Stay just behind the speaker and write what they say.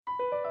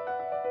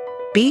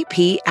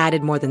BP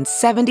added more than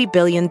 $70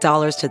 billion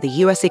to the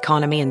U.S.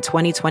 economy in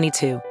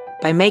 2022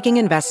 by making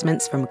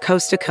investments from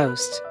coast to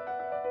coast.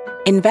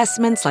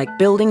 Investments like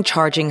building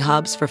charging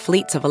hubs for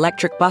fleets of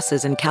electric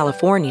buses in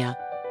California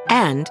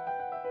and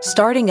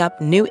starting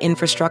up new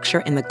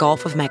infrastructure in the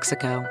Gulf of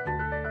Mexico.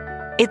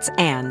 It's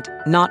and,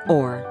 not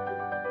or.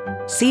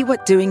 See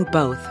what doing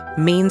both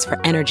means for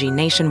energy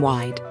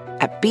nationwide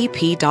at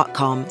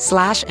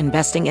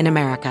bp.com/investing in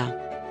America.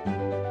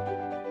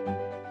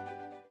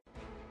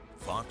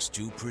 Fox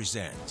 2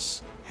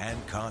 presents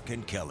Hancock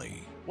and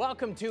Kelly.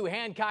 Welcome to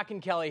Hancock and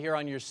Kelly here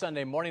on your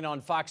Sunday morning on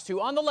Fox 2.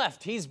 On the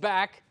left, he's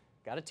back.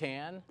 Got a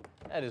tan.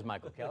 That is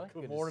Michael Kelly.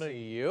 Good morning. To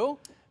see you.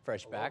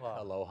 Fresh back.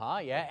 Aloha.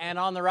 Yeah. And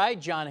on the right,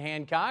 John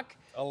Hancock.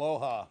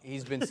 Aloha.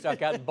 He's been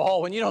stuck out in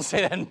Baldwin. You don't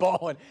say that in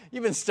Baldwin.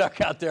 You've been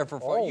stuck out there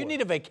for 4 years. You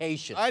need a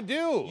vacation. I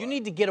do. You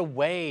need to get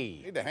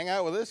away. Need to hang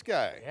out with this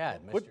guy. Yeah.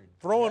 Quit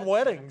throwing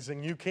weddings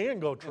and you can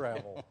go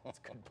travel. That's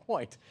a good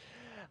point.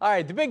 All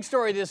right, the big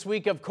story this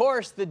week, of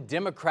course, the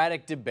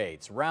Democratic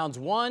debates. Rounds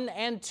 1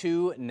 and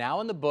 2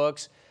 now in the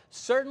books.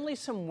 Certainly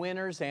some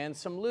winners and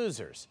some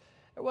losers.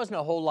 There wasn't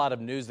a whole lot of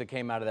news that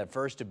came out of that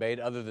first debate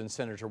other than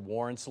Senator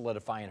Warren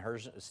solidifying her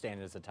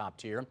standing as the top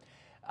tier.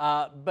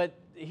 But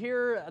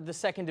here, the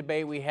second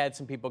debate, we had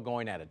some people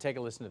going at it. Take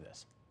a listen to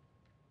this.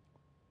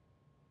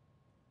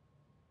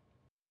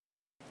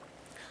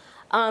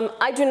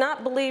 I do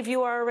not believe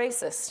you are a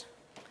racist.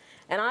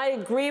 And I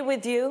agree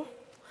with you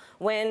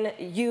when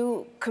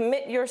you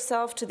commit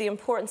yourself to the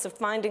importance of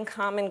finding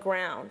common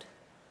ground.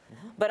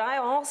 But I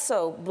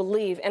also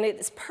believe, and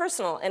it's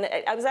personal, and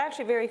I was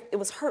actually it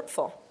was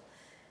hurtful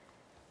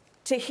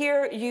to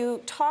hear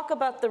you talk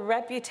about the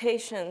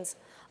reputations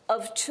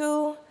of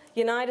two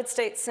United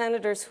States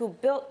senators who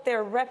built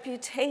their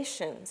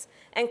reputations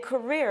and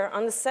career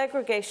on the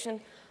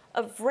segregation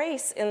of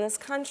race in this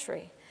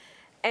country.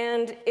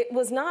 And it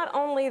was not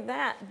only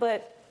that,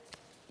 but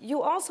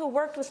you also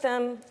worked with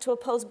them to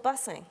oppose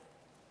busing.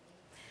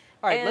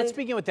 All right, let's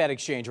begin with that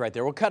exchange right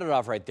there. We'll cut it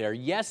off right there.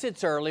 Yes,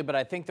 it's early, but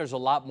I think there's a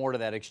lot more to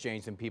that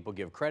exchange than people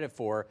give credit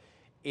for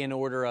in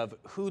order of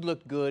who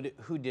looked good,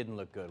 who didn't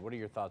look good. What are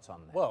your thoughts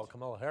on that? Well,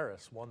 Kamala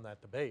Harris won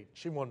that debate.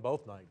 She won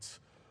both nights.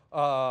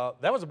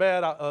 That was a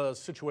bad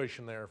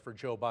situation there for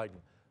Joe Biden.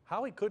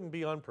 How he couldn't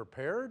be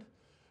unprepared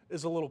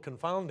is a little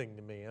confounding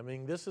to me. I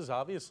mean, this is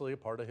obviously a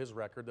part of his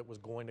record that was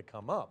going to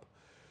come up.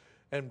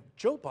 And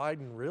Joe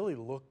Biden really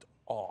looked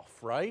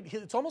off, right?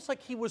 It's almost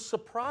like he was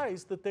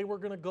surprised that they were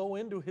going to go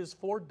into his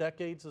 4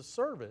 decades of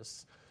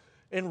service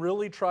and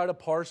really try to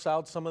parse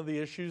out some of the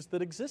issues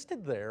that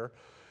existed there.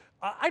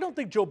 I don't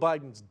think Joe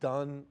Biden's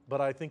done,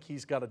 but I think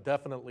he's got to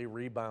definitely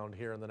rebound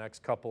here in the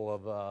next couple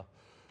of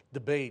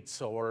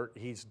debates, or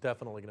he's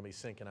definitely going to be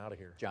sinking out of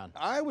here. John.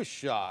 I was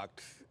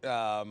shocked.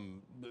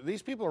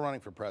 These people are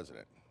running for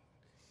president.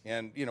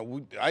 And, you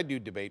know, I do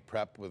debate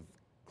prep with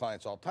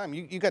clients all the time.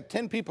 You got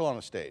 10 people on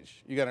a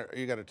stage. You got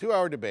a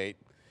 2-hour debate.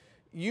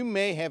 You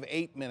may have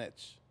 8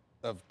 minutes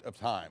of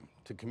time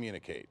to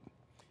communicate.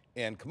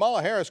 And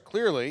Kamala Harris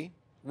clearly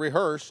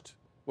rehearsed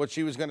what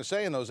she was going to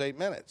say in those 8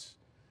 minutes.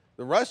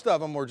 The rest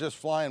of them were just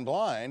flying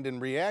blind and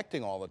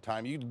reacting all the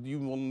time. You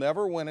will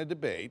never win a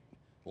debate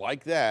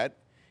like that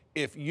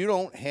if you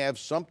don't have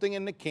something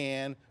in the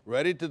can,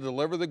 ready to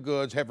deliver the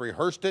goods, have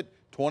rehearsed it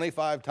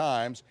 25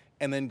 times,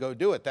 and then go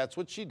do it. That's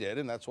what she did,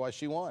 and that's why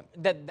she won.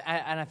 And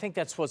I think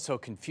that's what's so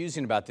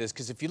confusing about this,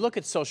 because if you look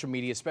at social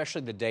media,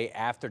 especially the day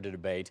after the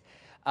debate,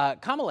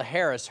 Kamala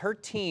Harris, her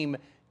team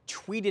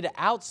tweeted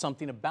out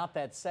something about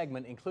that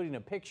segment, including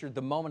a picture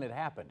the moment it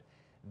happened.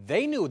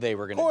 They knew they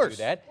were going to do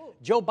that.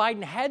 Joe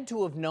Biden had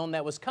to have known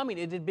that was coming.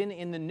 It had been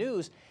in the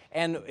news,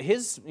 and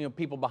his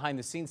people behind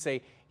the scenes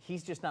say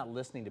he's just not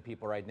listening to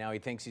people right now. He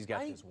thinks he's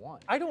got this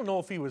one. I don't know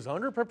if he was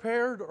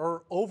underprepared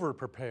or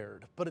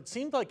overprepared, but it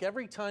seemed like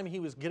every time he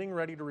was getting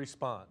ready to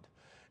respond.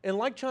 And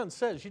like John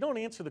says, you don't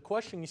answer the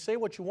question, you say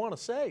what you want to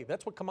say.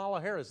 That's what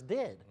Kamala Harris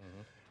did.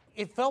 Mm-hmm.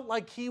 It felt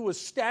like he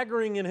was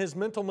staggering in his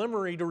mental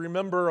memory to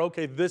remember,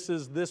 okay, this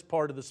is this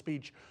part of the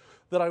speech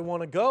that I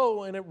want to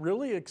go, and it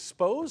really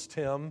exposed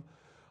him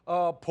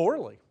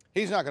poorly.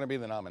 He's not going to be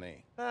the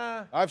nominee.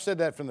 I've said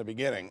that from the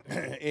beginning.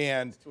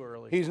 And it's too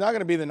early. He's not going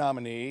to be the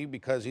nominee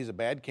because he's a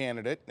bad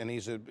candidate, and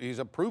he's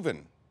a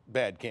proven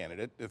bad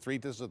candidate. This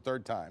is the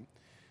 3rd time.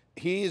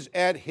 He's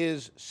at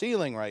his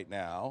ceiling right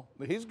now.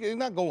 He's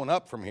not going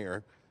up from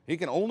here. He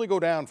can only go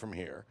down from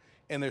here.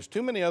 And there's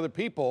too many other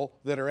people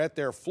that are at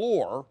their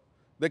floor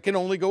that can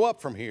only go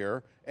up from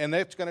here, and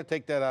that's going to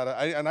take that out of.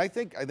 And I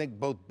think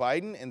both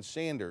Biden and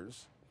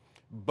Sanders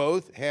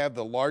both have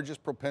the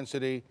largest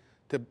propensity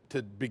to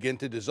begin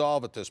to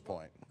dissolve at this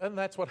point. And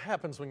that's what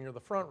happens when you're the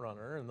front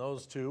runner, and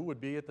those two would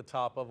be at the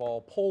top of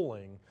all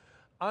polling.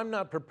 I'm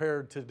not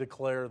prepared to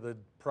declare the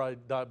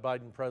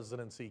Biden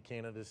presidency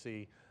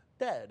candidacy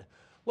dead.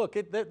 Look,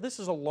 this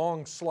is a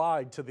long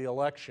slide to the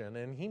election,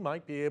 and he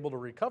might be able to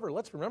recover.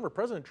 Let's remember,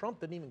 President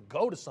Trump didn't even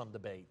go to some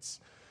debates.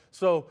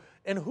 So,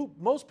 and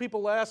most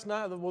people last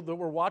night that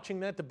were watching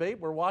that debate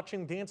were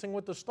watching Dancing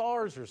with the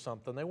Stars or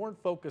something. They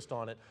weren't focused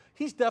on it.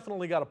 He's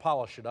definitely got to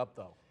polish it up,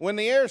 though. When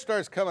the air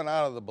starts coming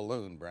out of the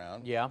balloon,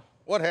 Brown, Yeah.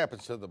 what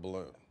happens to the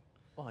balloon?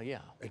 Well, yeah.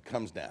 It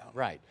comes down.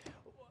 Right.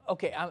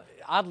 Okay,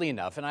 oddly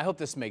enough, and I hope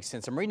this makes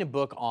sense, I'm reading a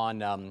book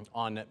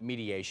on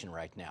mediation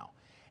right now.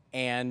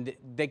 And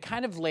they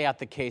kind of lay out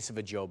the case of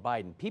a Joe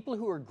Biden. People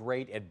who are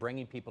great at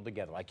bringing people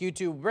together, like you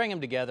two, bring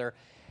them together.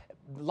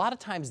 A lot of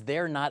times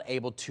they're not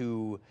able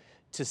to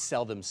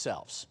sell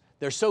themselves.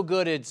 They're so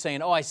good at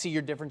saying, oh, I see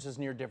your differences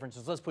and your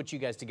differences. Let's put you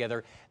guys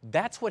together.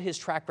 That's what his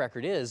track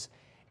record is.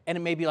 And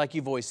it may be like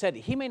you've always said,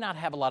 he may not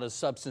have a lot of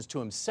substance to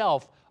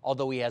himself,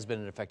 although he has been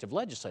an effective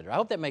legislator. I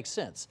hope that makes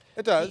sense.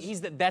 It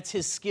does. That's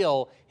his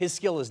skill. His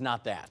skill is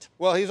not that.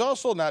 Well, he's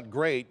also not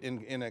great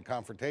in a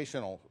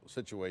confrontational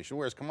situation,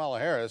 whereas Kamala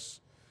Harris,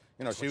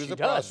 she was a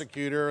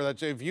prosecutor.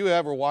 That's, if you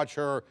ever watch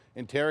her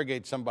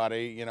interrogate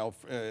somebody,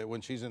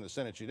 when she's in the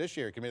Senate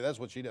Judiciary Committee, that's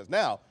what she does.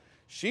 Now,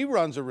 she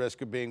runs a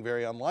risk of being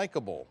very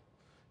unlikable.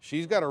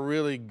 She's got to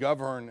really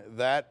govern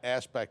that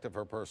aspect of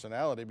her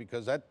personality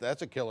because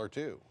that's a killer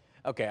too.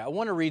 Okay, I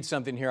want to read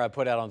something here I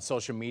put out on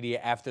social media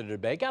after the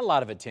debate. Got a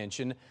lot of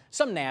attention,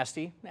 some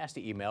nasty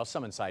emails,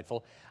 some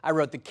insightful. I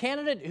wrote, the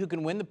candidate who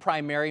can win the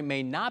primary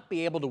may not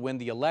be able to win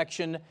the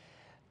election,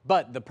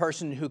 but the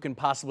person who can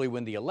possibly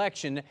win the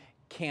election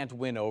can't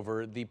win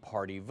over the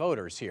party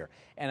voters here.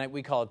 And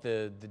we call it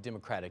the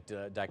Democratic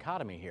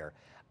dichotomy here.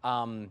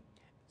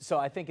 So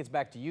I think it's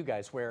back to you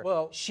guys where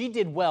she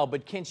did well,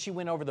 but can she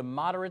win over the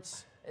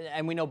moderates?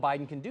 And we know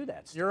Biden can do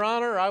that. Your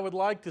Honor, I would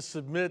like to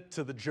submit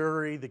to the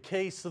jury the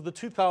case of the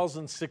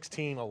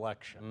 2016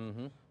 election.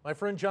 Mm-hmm. My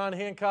friend John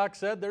Hancock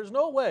said there's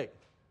no way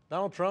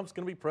Donald Trump's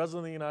going to be president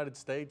of the United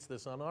States,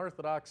 this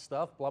unorthodox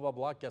stuff, blah, blah,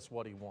 blah. Guess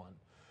what? He won.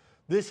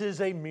 This is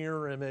a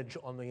mirror image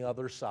on the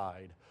other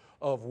side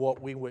of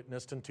what we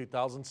witnessed in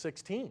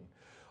 2016.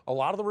 A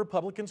lot of the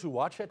Republicans who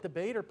watch that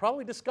debate are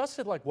probably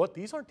disgusted, like, what?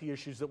 These aren't the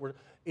issues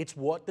it's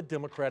what the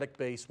Democratic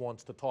base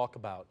wants to talk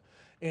about.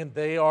 And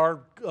they are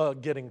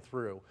getting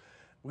through.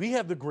 We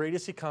have the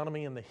greatest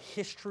economy in the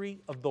history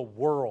of the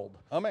world.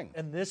 Humming.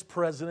 And this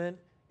president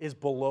is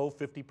below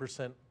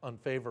 50%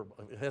 unfavorable.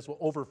 It has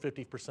over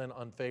 50%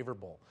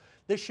 unfavorable.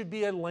 This should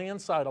be a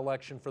landslide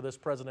election for this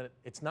president.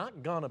 It's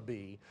not gonna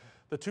be.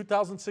 The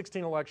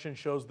 2016 election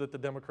shows that the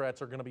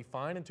Democrats are gonna be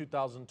fine in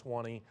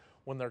 2020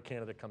 when their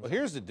candidate comes. Well,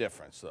 here's the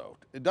difference, though.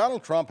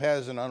 Donald Trump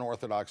has an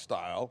unorthodox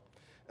style.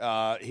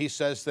 He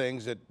says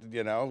things that,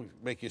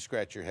 make you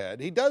scratch your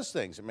head. He does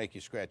things that make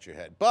you scratch your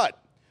head.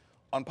 But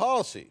on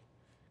policy,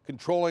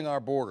 controlling our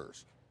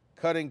borders,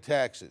 cutting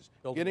taxes,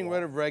 getting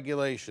rid of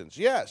regulations.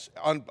 Yes,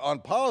 on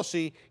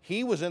policy,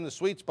 he was in the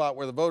sweet spot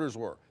where the voters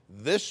were.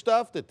 This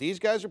stuff that these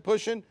guys are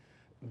pushing,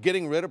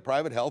 getting rid of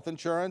private health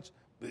insurance,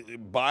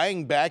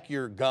 buying back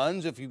your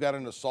guns if you've got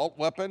an assault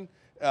weapon,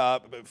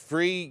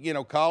 free,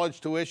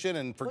 college tuition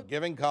and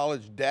forgiving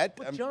college debt.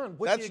 But John,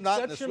 with that's the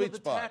not in the exception sweet of the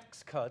spot.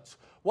 tax cuts,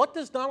 what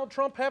does Donald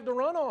Trump have to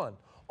run on?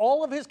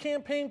 All of his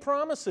campaign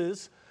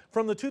promises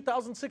from the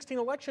 2016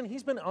 election,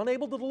 he's been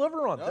unable to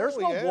deliver on. There's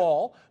no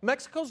wall.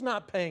 Mexico's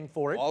not paying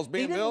for it. Wall's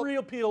being he didn't built.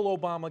 repeal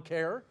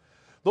Obamacare.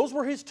 Those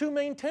were his two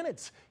main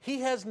tenets.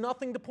 He has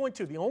nothing to point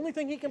to. The only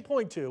thing he can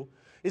point to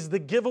is the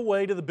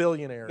giveaway to the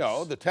billionaires.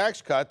 No, the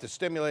tax cut that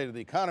stimulated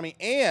the economy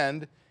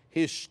and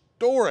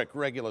historic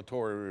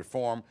regulatory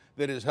reform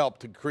that has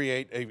helped to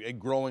create a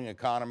growing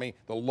economy,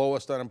 the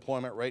lowest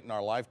unemployment rate in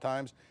our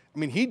lifetimes. I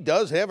mean, he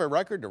does have a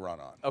record to run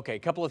on. Okay, a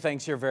couple of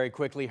things here very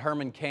quickly.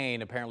 Herman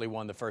Cain apparently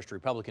won the first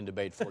Republican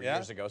debate 4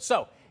 years ago.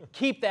 So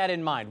keep that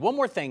in mind. One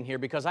more thing here,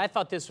 because I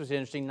thought this was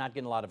interesting, not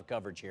getting a lot of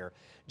coverage here.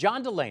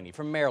 John Delaney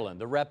from Maryland,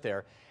 the rep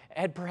there,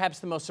 had perhaps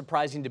the most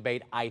surprising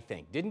debate, I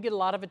think. Didn't get a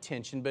lot of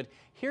attention, but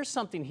here's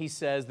something he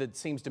says that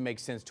seems to make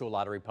sense to a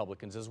lot of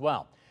Republicans as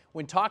well.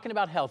 When talking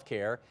about health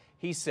care,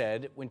 he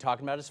said, when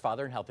talking about his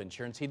father and health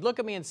insurance, he'd look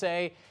at me and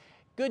say,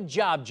 good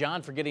job,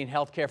 John, for getting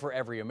health care for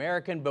every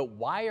American, but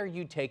why are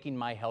you taking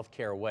my health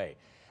care away?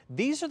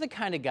 These are the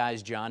kind of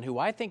guys, John, who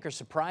I think are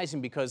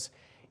surprising because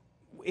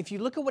if you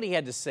look at what he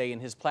had to say in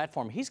his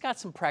platform, he's got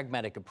some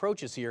pragmatic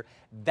approaches here.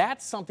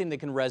 That's something that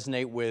can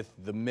resonate with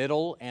the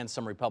middle and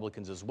some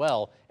Republicans as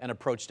well, an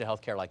approach to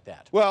health care like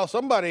that. Well,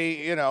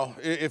 somebody,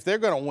 if they're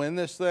going to win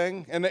this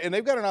thing, and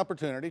they've got an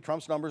opportunity,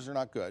 Trump's numbers are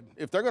not good.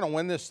 If they're going to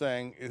win this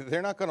thing,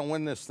 they're not going to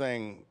win this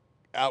thing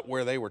out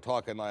where they were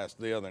talking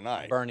the other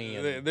night. Bernie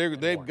and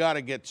they've got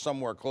to get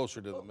somewhere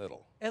closer to the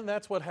middle. And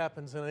that's what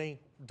happens in a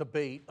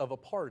debate of a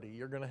party.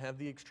 You're going to have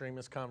the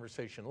extremist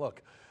conversation.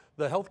 Look,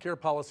 the health care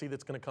policy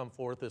that's going to come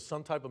forth is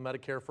some type of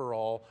Medicare for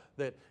all,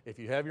 that if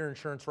you have your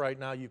insurance right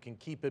now, you can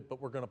keep it,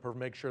 but we're going to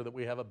make sure that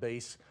we have a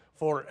base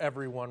for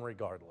everyone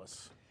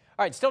regardless.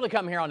 All right, still to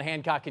come here on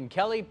Hancock and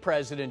Kelly,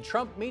 President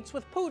Trump meets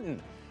with Putin.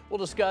 We'll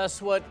discuss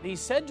what he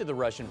said to the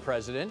Russian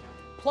president,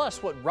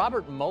 plus what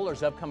Robert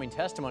Mueller's upcoming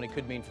testimony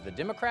could mean for the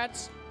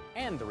Democrats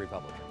and the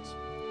Republicans.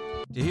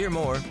 To hear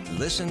more,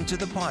 listen to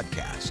the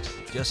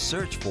podcast. Just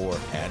search for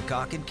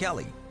Hancock and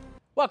Kelly.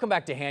 Welcome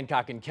back to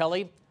Hancock and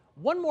Kelly.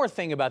 One more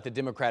thing about the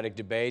Democratic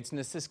debates, and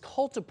it's this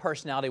cult of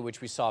personality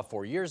which we saw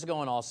 4 years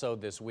ago and also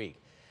this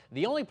week.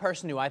 The only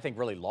person who I think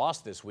really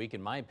lost this week,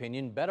 in my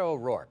opinion, Beto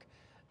O'Rourke.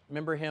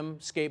 Remember him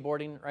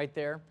skateboarding right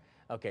there?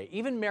 Okay,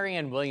 even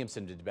Marianne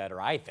Williamson did better,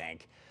 I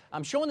think.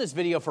 I'm showing this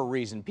video for a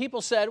reason.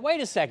 People said,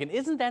 wait a second,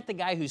 isn't that the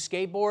guy who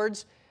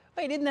skateboards?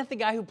 Wait, isn't that the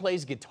guy who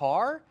plays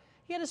guitar?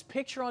 He had his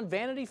picture on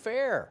Vanity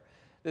Fair.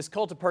 This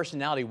cult of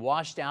personality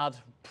washed out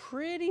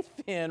pretty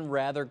thin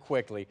rather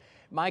quickly.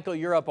 Michael,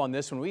 you're up on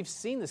this one. We've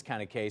seen this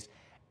kind of case.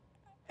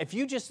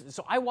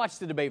 So I watched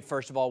the debate,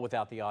 first of all,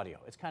 without the audio.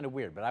 It's kind of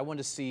weird, but I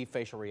wanted to see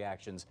facial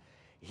reactions.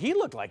 He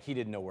looked like he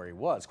didn't know where he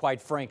was,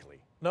 quite frankly.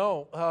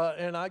 No,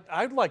 and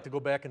I'd like to go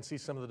back and see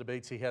some of the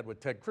debates he had with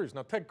Ted Cruz.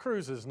 Now, Ted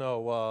Cruz is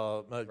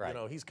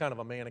he's kind of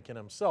a mannequin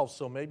himself,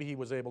 so maybe he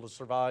was able to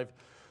survive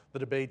the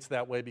debates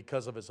that way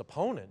because of his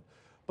opponent.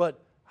 But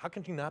how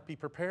could you not be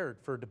prepared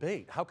for a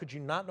debate? How could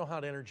you not know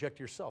how to interject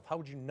yourself? How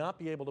would you not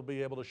be able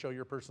to show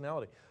your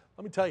personality?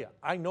 Let me tell you,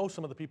 I know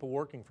some of the people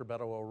working for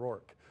Beto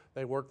O'Rourke.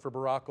 They work for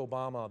Barack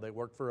Obama. They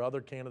work for other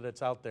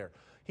candidates out there.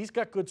 He's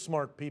got good,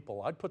 smart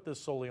people. I'd put this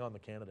solely on the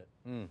candidate.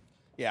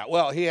 Yeah,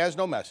 well, he has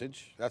no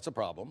message. That's a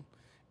problem.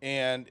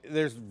 And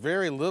there's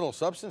very little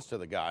substance to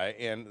the guy,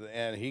 and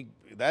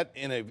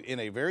in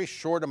a very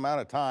short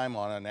amount of time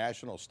on a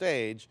national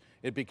stage,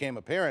 it became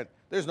apparent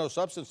there's no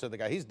substance to the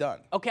guy. He's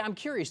done. Okay, I'm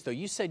curious though.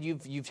 You said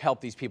you've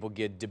helped these people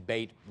get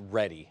debate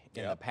ready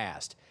in the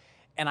past,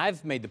 and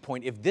I've made the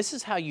point: if this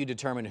is how you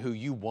determine who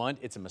you want,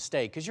 it's a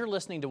mistake because you're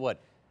listening to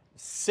what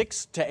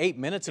 6 to 8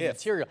 minutes of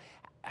material.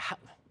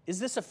 Is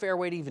this a fair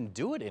way to even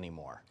do it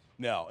anymore?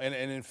 No, and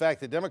in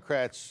fact, the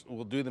Democrats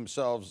will do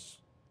themselves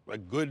a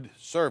good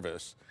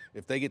service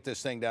if they get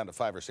this thing down to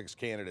 5 or 6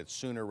 candidates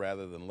sooner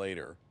rather than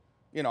later.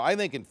 You know, I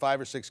think in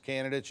 5 or 6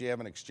 candidates, you have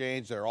an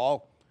exchange. They're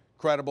all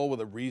credible with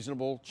a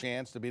reasonable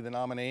chance to be the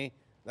nominee.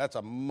 That's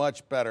a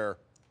much better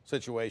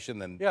situation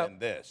than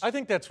this. I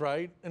think that's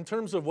right. In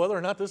terms of whether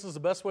or not this is the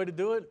best way to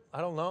do it, I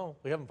don't know.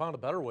 We haven't found a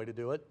better way to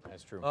do it.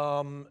 That's true.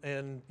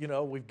 And, you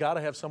know, we've got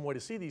to have some way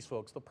to see these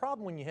folks. The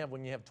problem when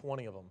you have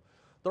 20 of them,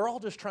 they're all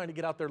just trying to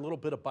get out their little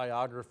bit of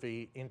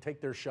biography and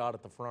take their shot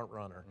at the front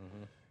runner.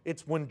 Mm-hmm.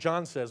 It's when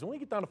John says, when we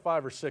get down to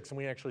 5 or 6 and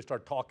we actually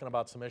start talking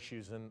about some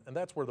issues, and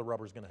that's where the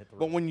rubber's going to hit the road.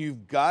 But when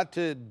you've got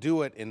to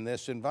do it in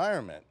this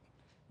environment,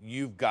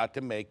 you've got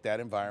to make that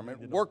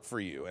environment work for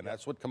you, and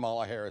that's what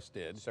Kamala Harris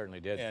did. Certainly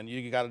did. And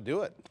you got to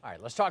do it. All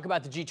right, let's talk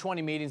about the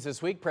G20 meetings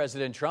this week.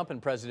 President Trump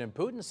and President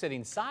Putin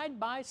sitting side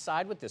by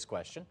side with this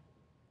question.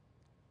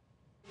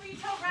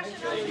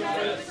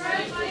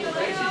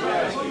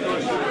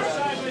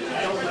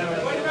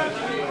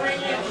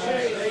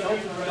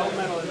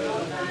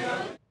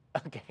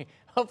 Okay,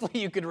 hopefully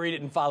you could read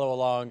it and follow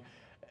along.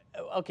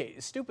 Okay,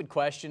 stupid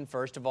question,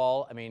 first of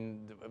all. I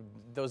mean,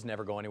 those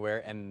never go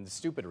anywhere. And the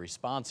stupid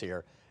response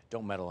here,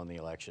 don't meddle in the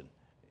election.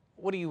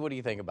 What do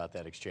you think about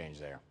that exchange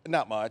there?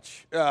 Not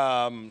much.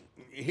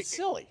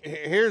 Silly.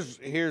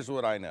 Here's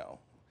what I know.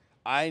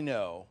 I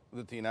know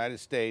that the United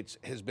States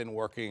has been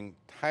working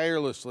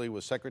tirelessly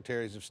with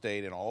secretaries of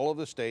state in all of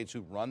the states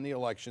who run the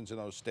elections in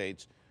those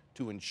states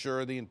to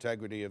ensure the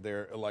integrity of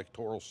their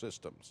electoral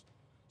systems.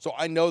 So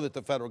I know that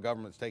the federal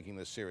government's taking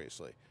this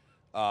seriously.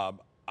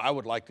 I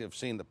would like to have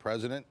seen the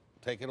president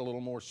take it a little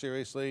more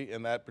seriously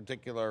in that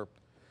particular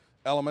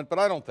element, but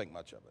I don't think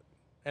much of it.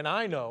 And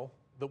I know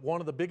that one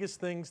of the biggest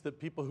things that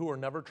people who are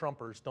never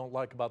Trumpers don't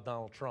like about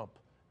Donald Trump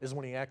is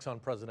when he acts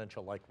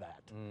unpresidential like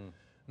that.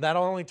 That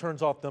only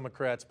turns off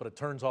Democrats, but it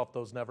turns off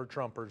those never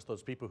Trumpers,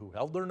 those people who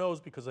held their nose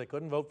because they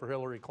couldn't vote for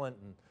Hillary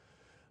Clinton.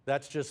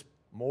 That's just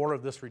more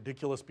of this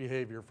ridiculous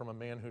behavior from a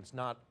man who's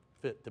not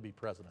fit to be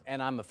president.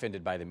 And I'm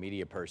offended by the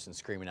media person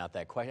screaming out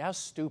that question. How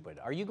stupid.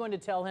 Are you going to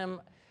tell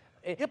him?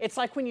 It's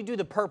like when you do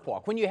the perp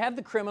walk. When you have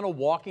the criminal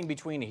walking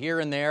between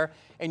here and there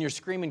and you're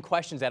screaming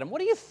questions at him,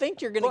 what do you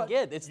think you're going to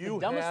get? It's the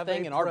dumbest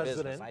thing in our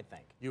business, I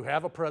think. You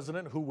have a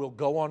president who will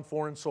go on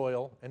foreign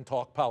soil and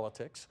talk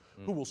politics,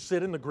 who will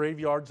sit in the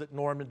graveyards at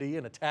Normandy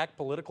and attack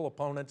political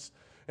opponents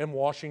in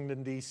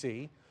Washington,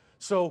 D.C.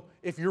 So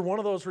if you're one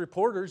of those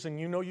reporters and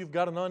you know you've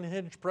got an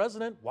unhinged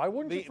president, why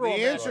wouldn't you throw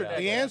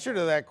the answer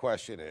to that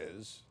question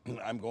is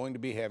I'm going to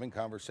be having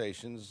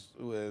conversations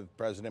with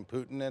President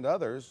Putin and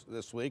others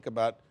this week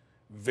about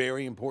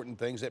very important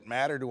things that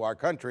matter to our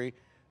country,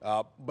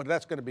 but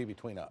that's going to be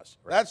between us.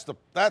 Right.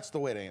 That's the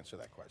way to answer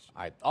that question.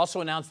 All right. Also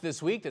announced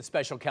this week that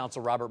Special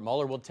Counsel Robert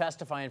Mueller will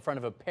testify in front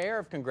of a pair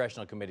of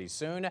congressional committees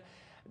soon.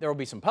 There will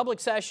be some public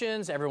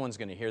sessions. Everyone's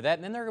going to hear that.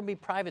 And then there are going to be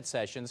private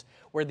sessions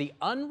where the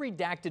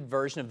unredacted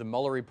version of the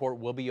Mueller report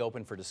will be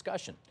open for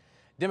discussion.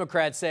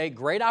 Democrats say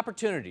great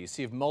opportunity to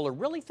see if Mueller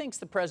really thinks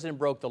the president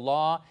broke the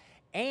law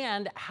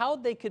and how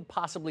they could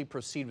possibly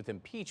proceed with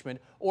impeachment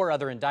or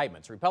other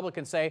indictments.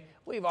 Republicans say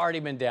we've already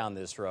been down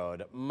this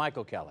road.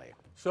 Michael Kelly.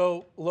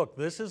 So, look,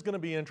 this is going to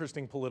be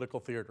interesting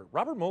political theater.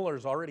 Robert Mueller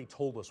has already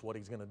told us what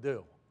he's going to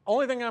do.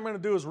 Only thing I'm going to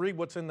do is read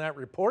what's in that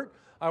report.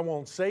 I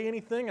won't say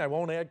anything. I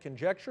won't add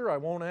conjecture. I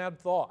won't add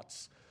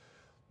thoughts.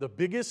 The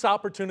biggest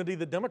opportunity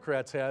the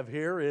Democrats have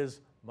here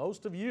is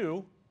most of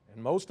you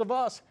and most of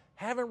us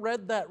haven't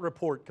read that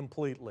report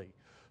completely.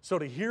 So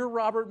to hear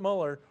Robert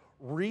Mueller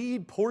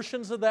read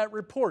portions of that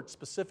report,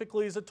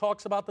 specifically as it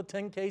talks about the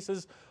 10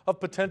 cases of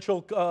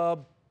potential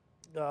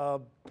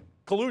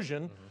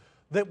collusion,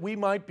 that we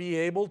might be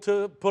able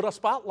to put a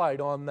spotlight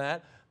on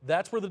that.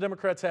 That's where the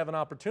Democrats have an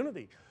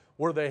opportunity.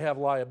 Where they have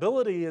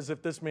liability is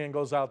if this man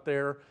goes out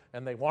there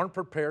and they aren't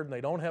prepared and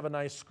they don't have a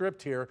nice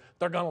script here,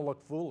 they're going to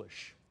look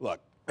foolish. Look,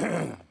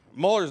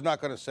 Mueller's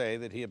not going to say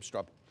that he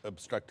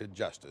obstructed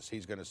justice.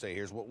 He's going to say,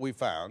 here's what we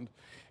found.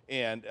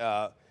 And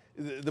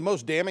the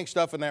most damning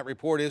stuff in that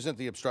report isn't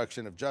the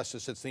obstruction of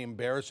justice. It's the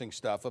embarrassing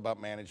stuff about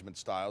management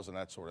styles and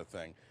that sort of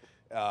thing.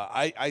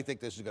 I think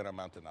this is going to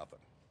amount to nothing.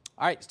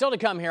 All right, still to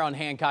come here on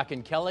Hancock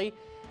and Kelly.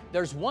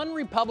 There's one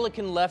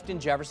Republican left in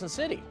Jefferson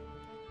City,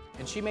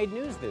 and she made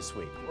news this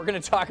week. We're going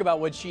to talk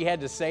about what she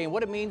had to say and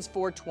what it means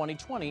for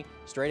 2020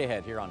 straight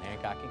ahead here on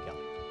Hancock and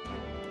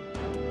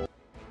Kelly.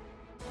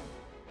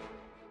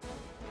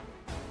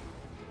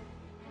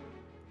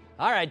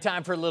 All right,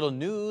 time for a little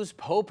news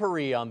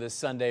potpourri on this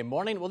Sunday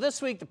morning. Well, this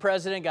week the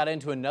president got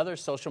into another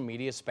social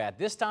media spat,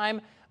 this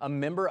time a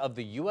member of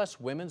the U.S.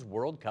 Women's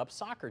World Cup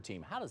soccer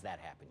team. How does that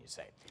happen, you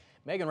say?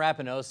 Megan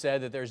Rapinoe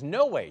said that there's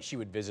no way she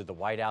would visit the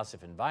White House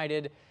if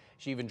invited.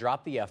 She even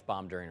dropped the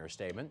F-bomb during her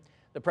statement.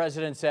 The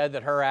president said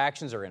that her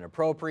actions are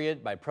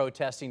inappropriate by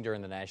protesting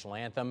during the national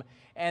anthem,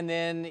 and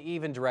then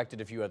even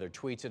directed a few other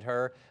tweets at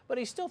her, but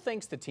he still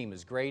thinks the team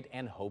is great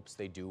and hopes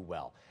they do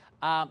well.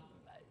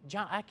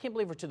 John, I can't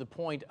believe we're to the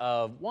point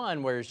of,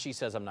 one, where she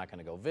says, I'm not going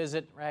to go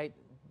visit, right?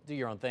 Do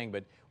your own thing,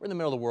 but we're in the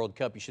middle of the World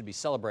Cup. You should be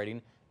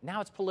celebrating. Now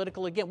it's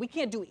political again. We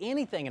can't do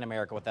anything in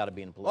America without it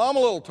being political. Well, I'm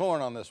a little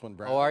torn on this one,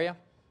 Brandon. Oh, are you?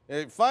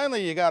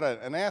 Finally, you got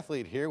an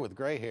athlete here with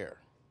gray hair.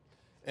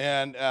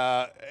 And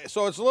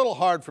so it's a little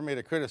hard for me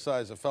to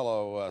criticize a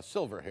fellow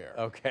silver hair.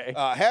 Okay.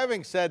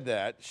 Having said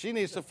that, she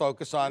needs to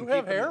focus on You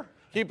have hair?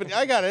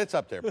 I got it. It's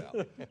up there,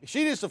 pal.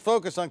 She needs to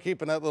focus on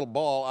keeping that little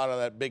ball out of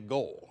that big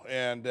goal.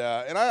 And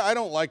I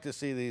don't like to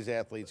see these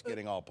athletes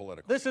getting all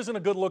political. This isn't a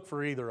good look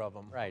for either of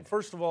them. Right.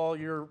 First of all,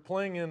 you're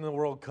playing in the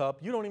World Cup.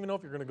 You don't even know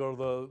if you're going to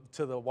go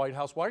to the White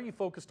House. Why are you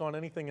focused on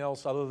anything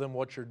else other than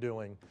what you're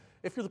doing?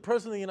 If you're the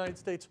president of the United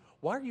States,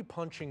 why are you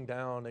punching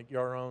down at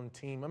your own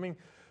team? I mean,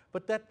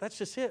 but that's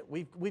just it.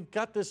 We've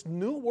got this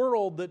new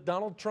world that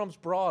Donald Trump's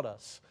brought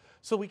us,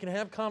 so we can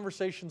have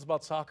conversations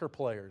about soccer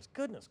players.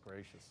 Goodness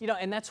gracious. You know,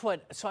 and that's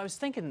what, so I was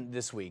thinking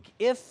this week,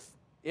 if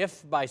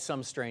by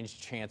some strange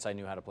chance I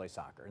knew how to play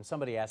soccer and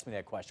somebody asked me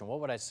that question, what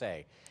would I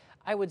say?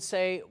 I would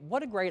say,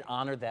 what a great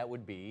honor that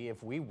would be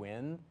if we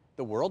win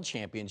the World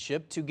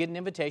Championship to get an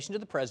invitation to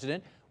the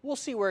president. We'll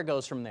see where it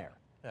goes from there.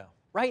 Yeah.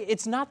 Right?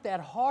 It's not that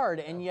hard,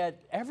 and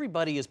yet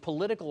everybody is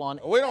political on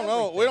We don't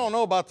everything.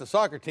 know about the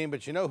soccer team,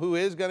 but you know who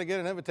is going to get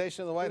an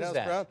invitation to the White Who's House,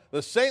 that? Brown?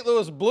 The St.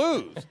 Louis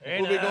Blues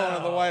will be going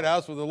to the White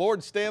House with the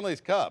Lord Stanley's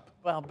Cup.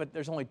 Well, but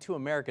there's only 2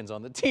 Americans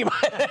on the team,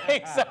 I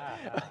think. So,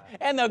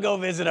 and they'll go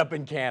visit up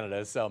in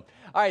Canada. So,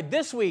 all right,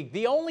 this week,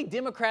 the only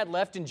Democrat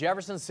left in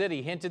Jefferson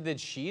City hinted that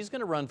she's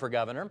going to run for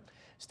governor.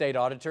 State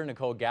Auditor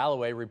Nicole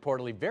Galloway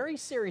reportedly very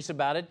serious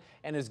about it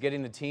and is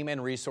getting the team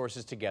and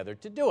resources together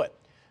to do it.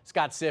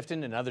 Scott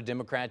Sifton, another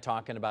Democrat,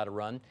 talking about a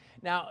run.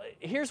 Now,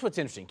 here's what's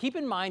interesting. Keep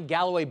in mind,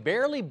 Galloway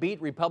barely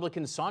beat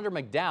Republican Sandra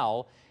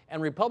McDowell,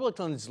 and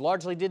Republicans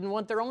largely didn't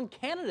want their own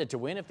candidate to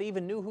win if they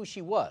even knew who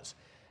she was.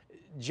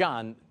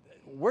 John,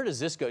 where does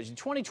this go?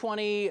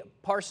 2020,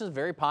 Parsons is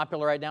very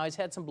popular right now. He's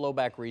had some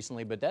blowback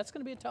recently, but that's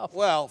going to be a tough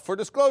one. Well, for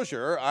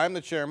disclosure, I'm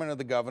the chairman of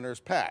the governor's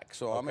PAC,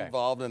 so I'm Okay.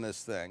 involved in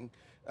this thing.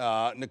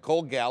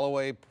 Nicole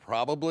Galloway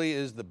probably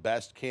is the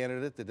best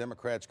candidate the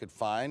Democrats could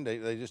find.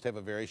 They just have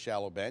a very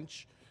shallow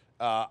bench.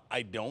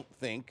 I don't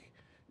think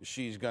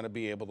she's going to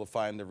be able to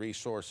find the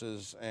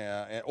resources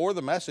or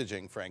the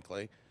messaging,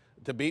 frankly,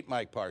 to beat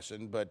Mike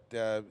Parson. But,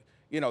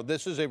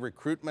 this is a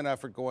recruitment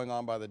effort going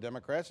on by the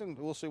Democrats, and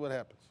we'll see what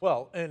happens.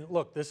 Well, and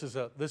look, this is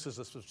a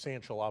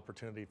substantial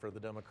opportunity for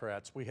the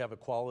Democrats. We have a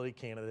quality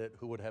candidate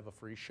who would have a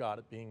free shot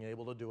at being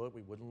able to do it.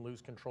 We wouldn't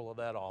lose control of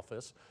that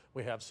office.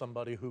 We have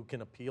somebody who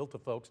can appeal to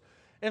folks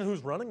and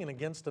who's running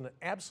against an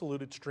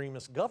absolute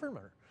extremist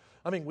governor.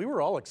 I mean, we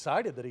were all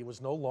excited that he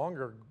was no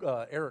longer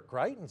Eric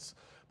Greitens,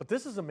 but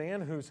this is a man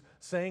who's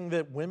saying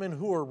that women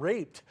who are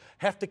raped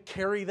have to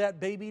carry that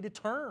baby to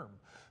term.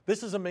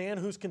 This is a man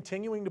who's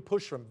continuing to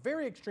push some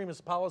very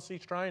extremist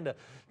policies, trying to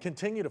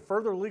continue to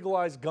further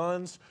legalize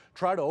guns,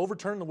 try to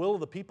overturn the will of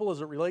the people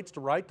as it relates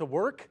to right to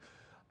work.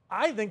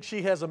 I think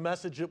she has a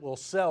message that will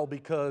sell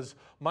because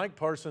Mike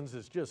Parsons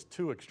is just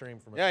too extreme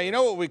for me. Yeah, you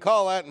know what we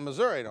call that in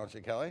Missouri, don't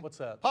you, Kelly? What's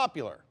that?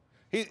 Popular.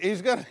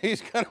 He's gonna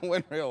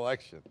win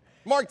re-election.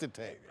 Mark the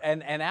tape.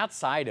 And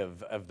outside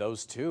of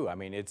those two, I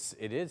mean, it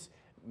is.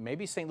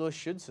 Maybe St. Louis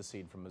should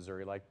secede from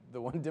Missouri, like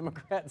the one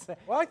Democrat said.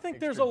 Well, I think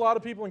there's a lot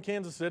of people in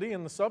Kansas City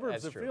and the suburbs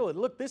That's that true. feel it.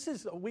 Look,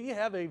 we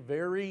have a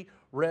very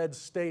red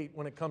state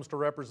when it comes to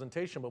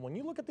representation, but when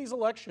you look at these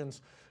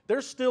elections,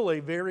 there's still a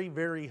very,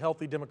 very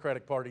healthy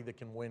Democratic Party that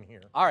can win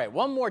here. All right,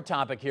 one more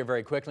topic here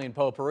very quickly in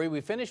potpourri.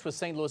 We finished with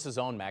St. Louis's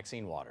own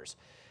Maxine Waters.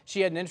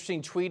 She had an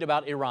interesting tweet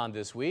about Iran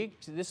this week.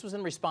 This was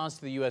in response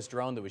to the U.S.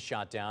 drone that was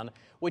shot down,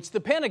 which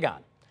the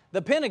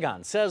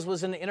Pentagon says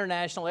was in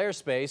international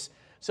airspace.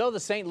 So the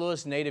St.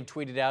 Louis native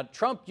tweeted out,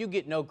 "Trump, you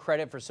get no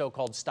credit for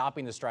so-called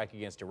stopping the strike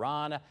against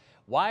Iran.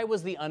 Why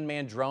was the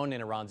unmanned drone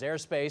in Iran's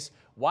airspace?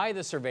 Why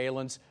the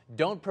surveillance?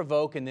 Don't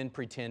provoke and then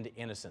pretend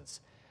innocence."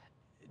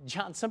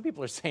 John, some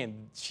people are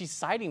saying she's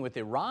siding with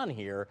Iran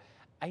here.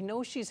 I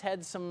know she's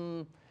had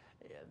some...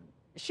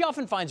 She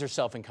often finds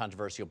herself in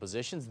controversial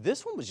positions.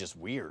 This one was just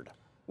weird.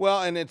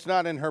 Well, and it's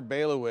not in her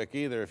bailiwick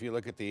either if you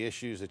look at the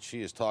issues that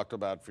she has talked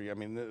about for you. I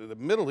mean, the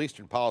Middle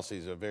Eastern policy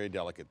is a very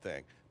delicate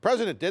thing. The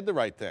president did the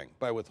right thing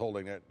by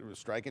withholding that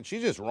strike, and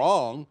she's just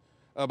wrong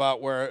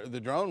about where the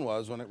drone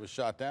was when it was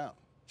shot down.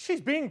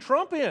 She's being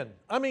Trumpian.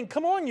 I mean,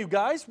 come on, you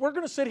guys. We're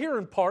going to sit here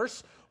and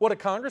parse what a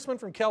congressman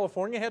from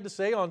California had to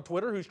say on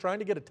Twitter who's trying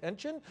to get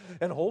attention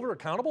and hold her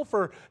accountable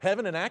for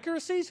having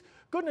inaccuracies?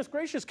 Goodness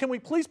gracious, can we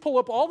please pull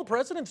up all the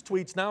president's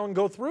tweets now and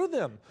go through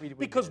them?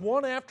 Because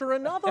one after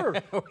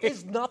another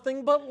is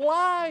nothing but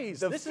lies.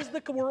 This is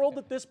the world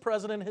that this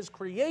president has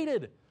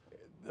created.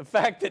 The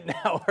fact that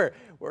now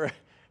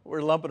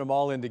we're lumping them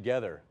all in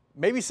together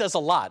maybe says a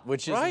lot,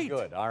 which isn't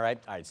good. All right.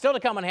 Still to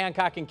come on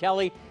Hancock and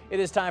Kelly, it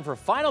is time for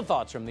final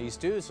thoughts from these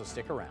two, so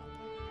stick around.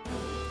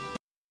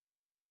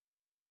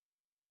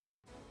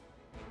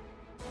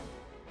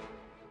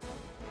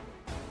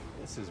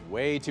 This is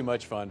way too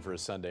much fun for a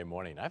Sunday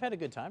morning. I've had a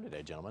good time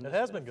today, gentlemen. It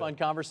has been a fun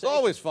conversation. It's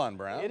always fun,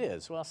 Brown. It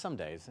is. Well, some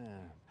days.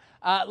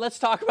 Let's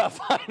talk about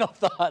final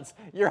thoughts.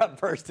 You're up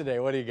first today.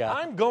 What do you got?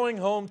 I'm going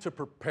home to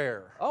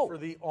prepare for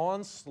the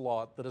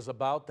onslaught that is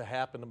about to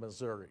happen to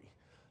Missouri.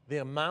 The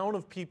amount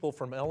of people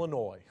from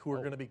Illinois who are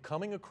going to be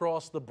coming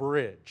across the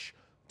bridge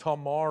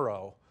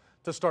tomorrow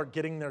to start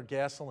getting their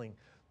gasoline.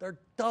 They're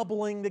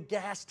doubling the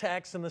gas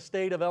tax in the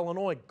state of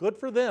Illinois. Good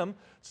for them.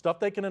 Stuff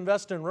they can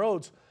invest in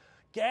roads.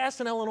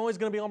 Gas in Illinois is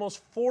going to be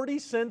almost 40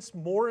 cents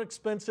more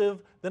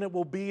expensive than it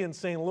will be in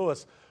St.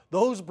 Louis.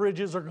 Those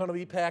bridges are going to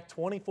be packed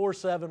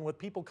 24/7 with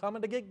people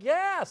coming to get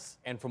gas.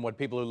 And from what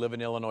people who live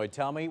in Illinois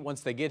tell me,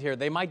 once they get here,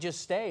 they might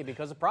just stay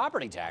because of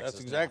property taxes.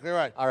 That's exactly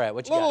right. All right,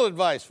 what you got? Little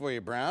advice for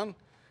you, Brown.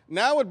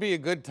 Now would be a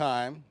good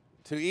time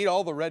to eat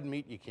all the red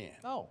meat you can.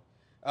 Oh.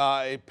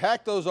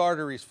 Pack those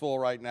arteries full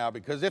right now,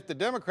 because if the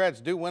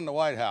Democrats do win the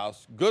White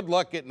House, good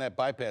luck getting that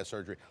bypass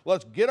surgery.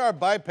 Let's get our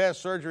bypass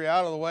surgery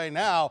out of the way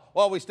now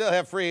while we still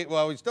have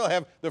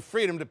the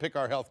freedom to pick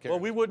our health care. Well,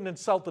 we wouldn't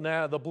insult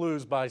the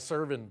Blues by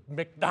serving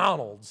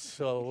McDonald's,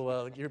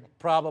 so you're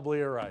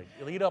probably right.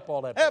 You'll eat up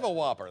all that. Have a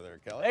Whopper there,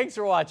 Kelly. Thanks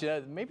for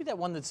watching. Maybe that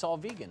one that's all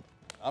vegan.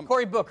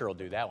 Cory Booker will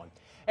do that one.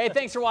 Hey,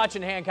 thanks for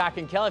watching Hancock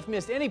and Kelly. If you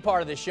missed any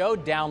part of the show,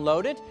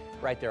 download it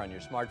right there on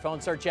your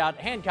smartphone. Search out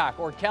Hancock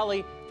or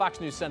Kelly.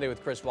 Fox News Sunday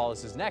with Chris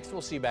Wallace is next.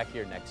 We'll see you back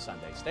here next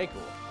Sunday. Stay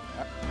cool.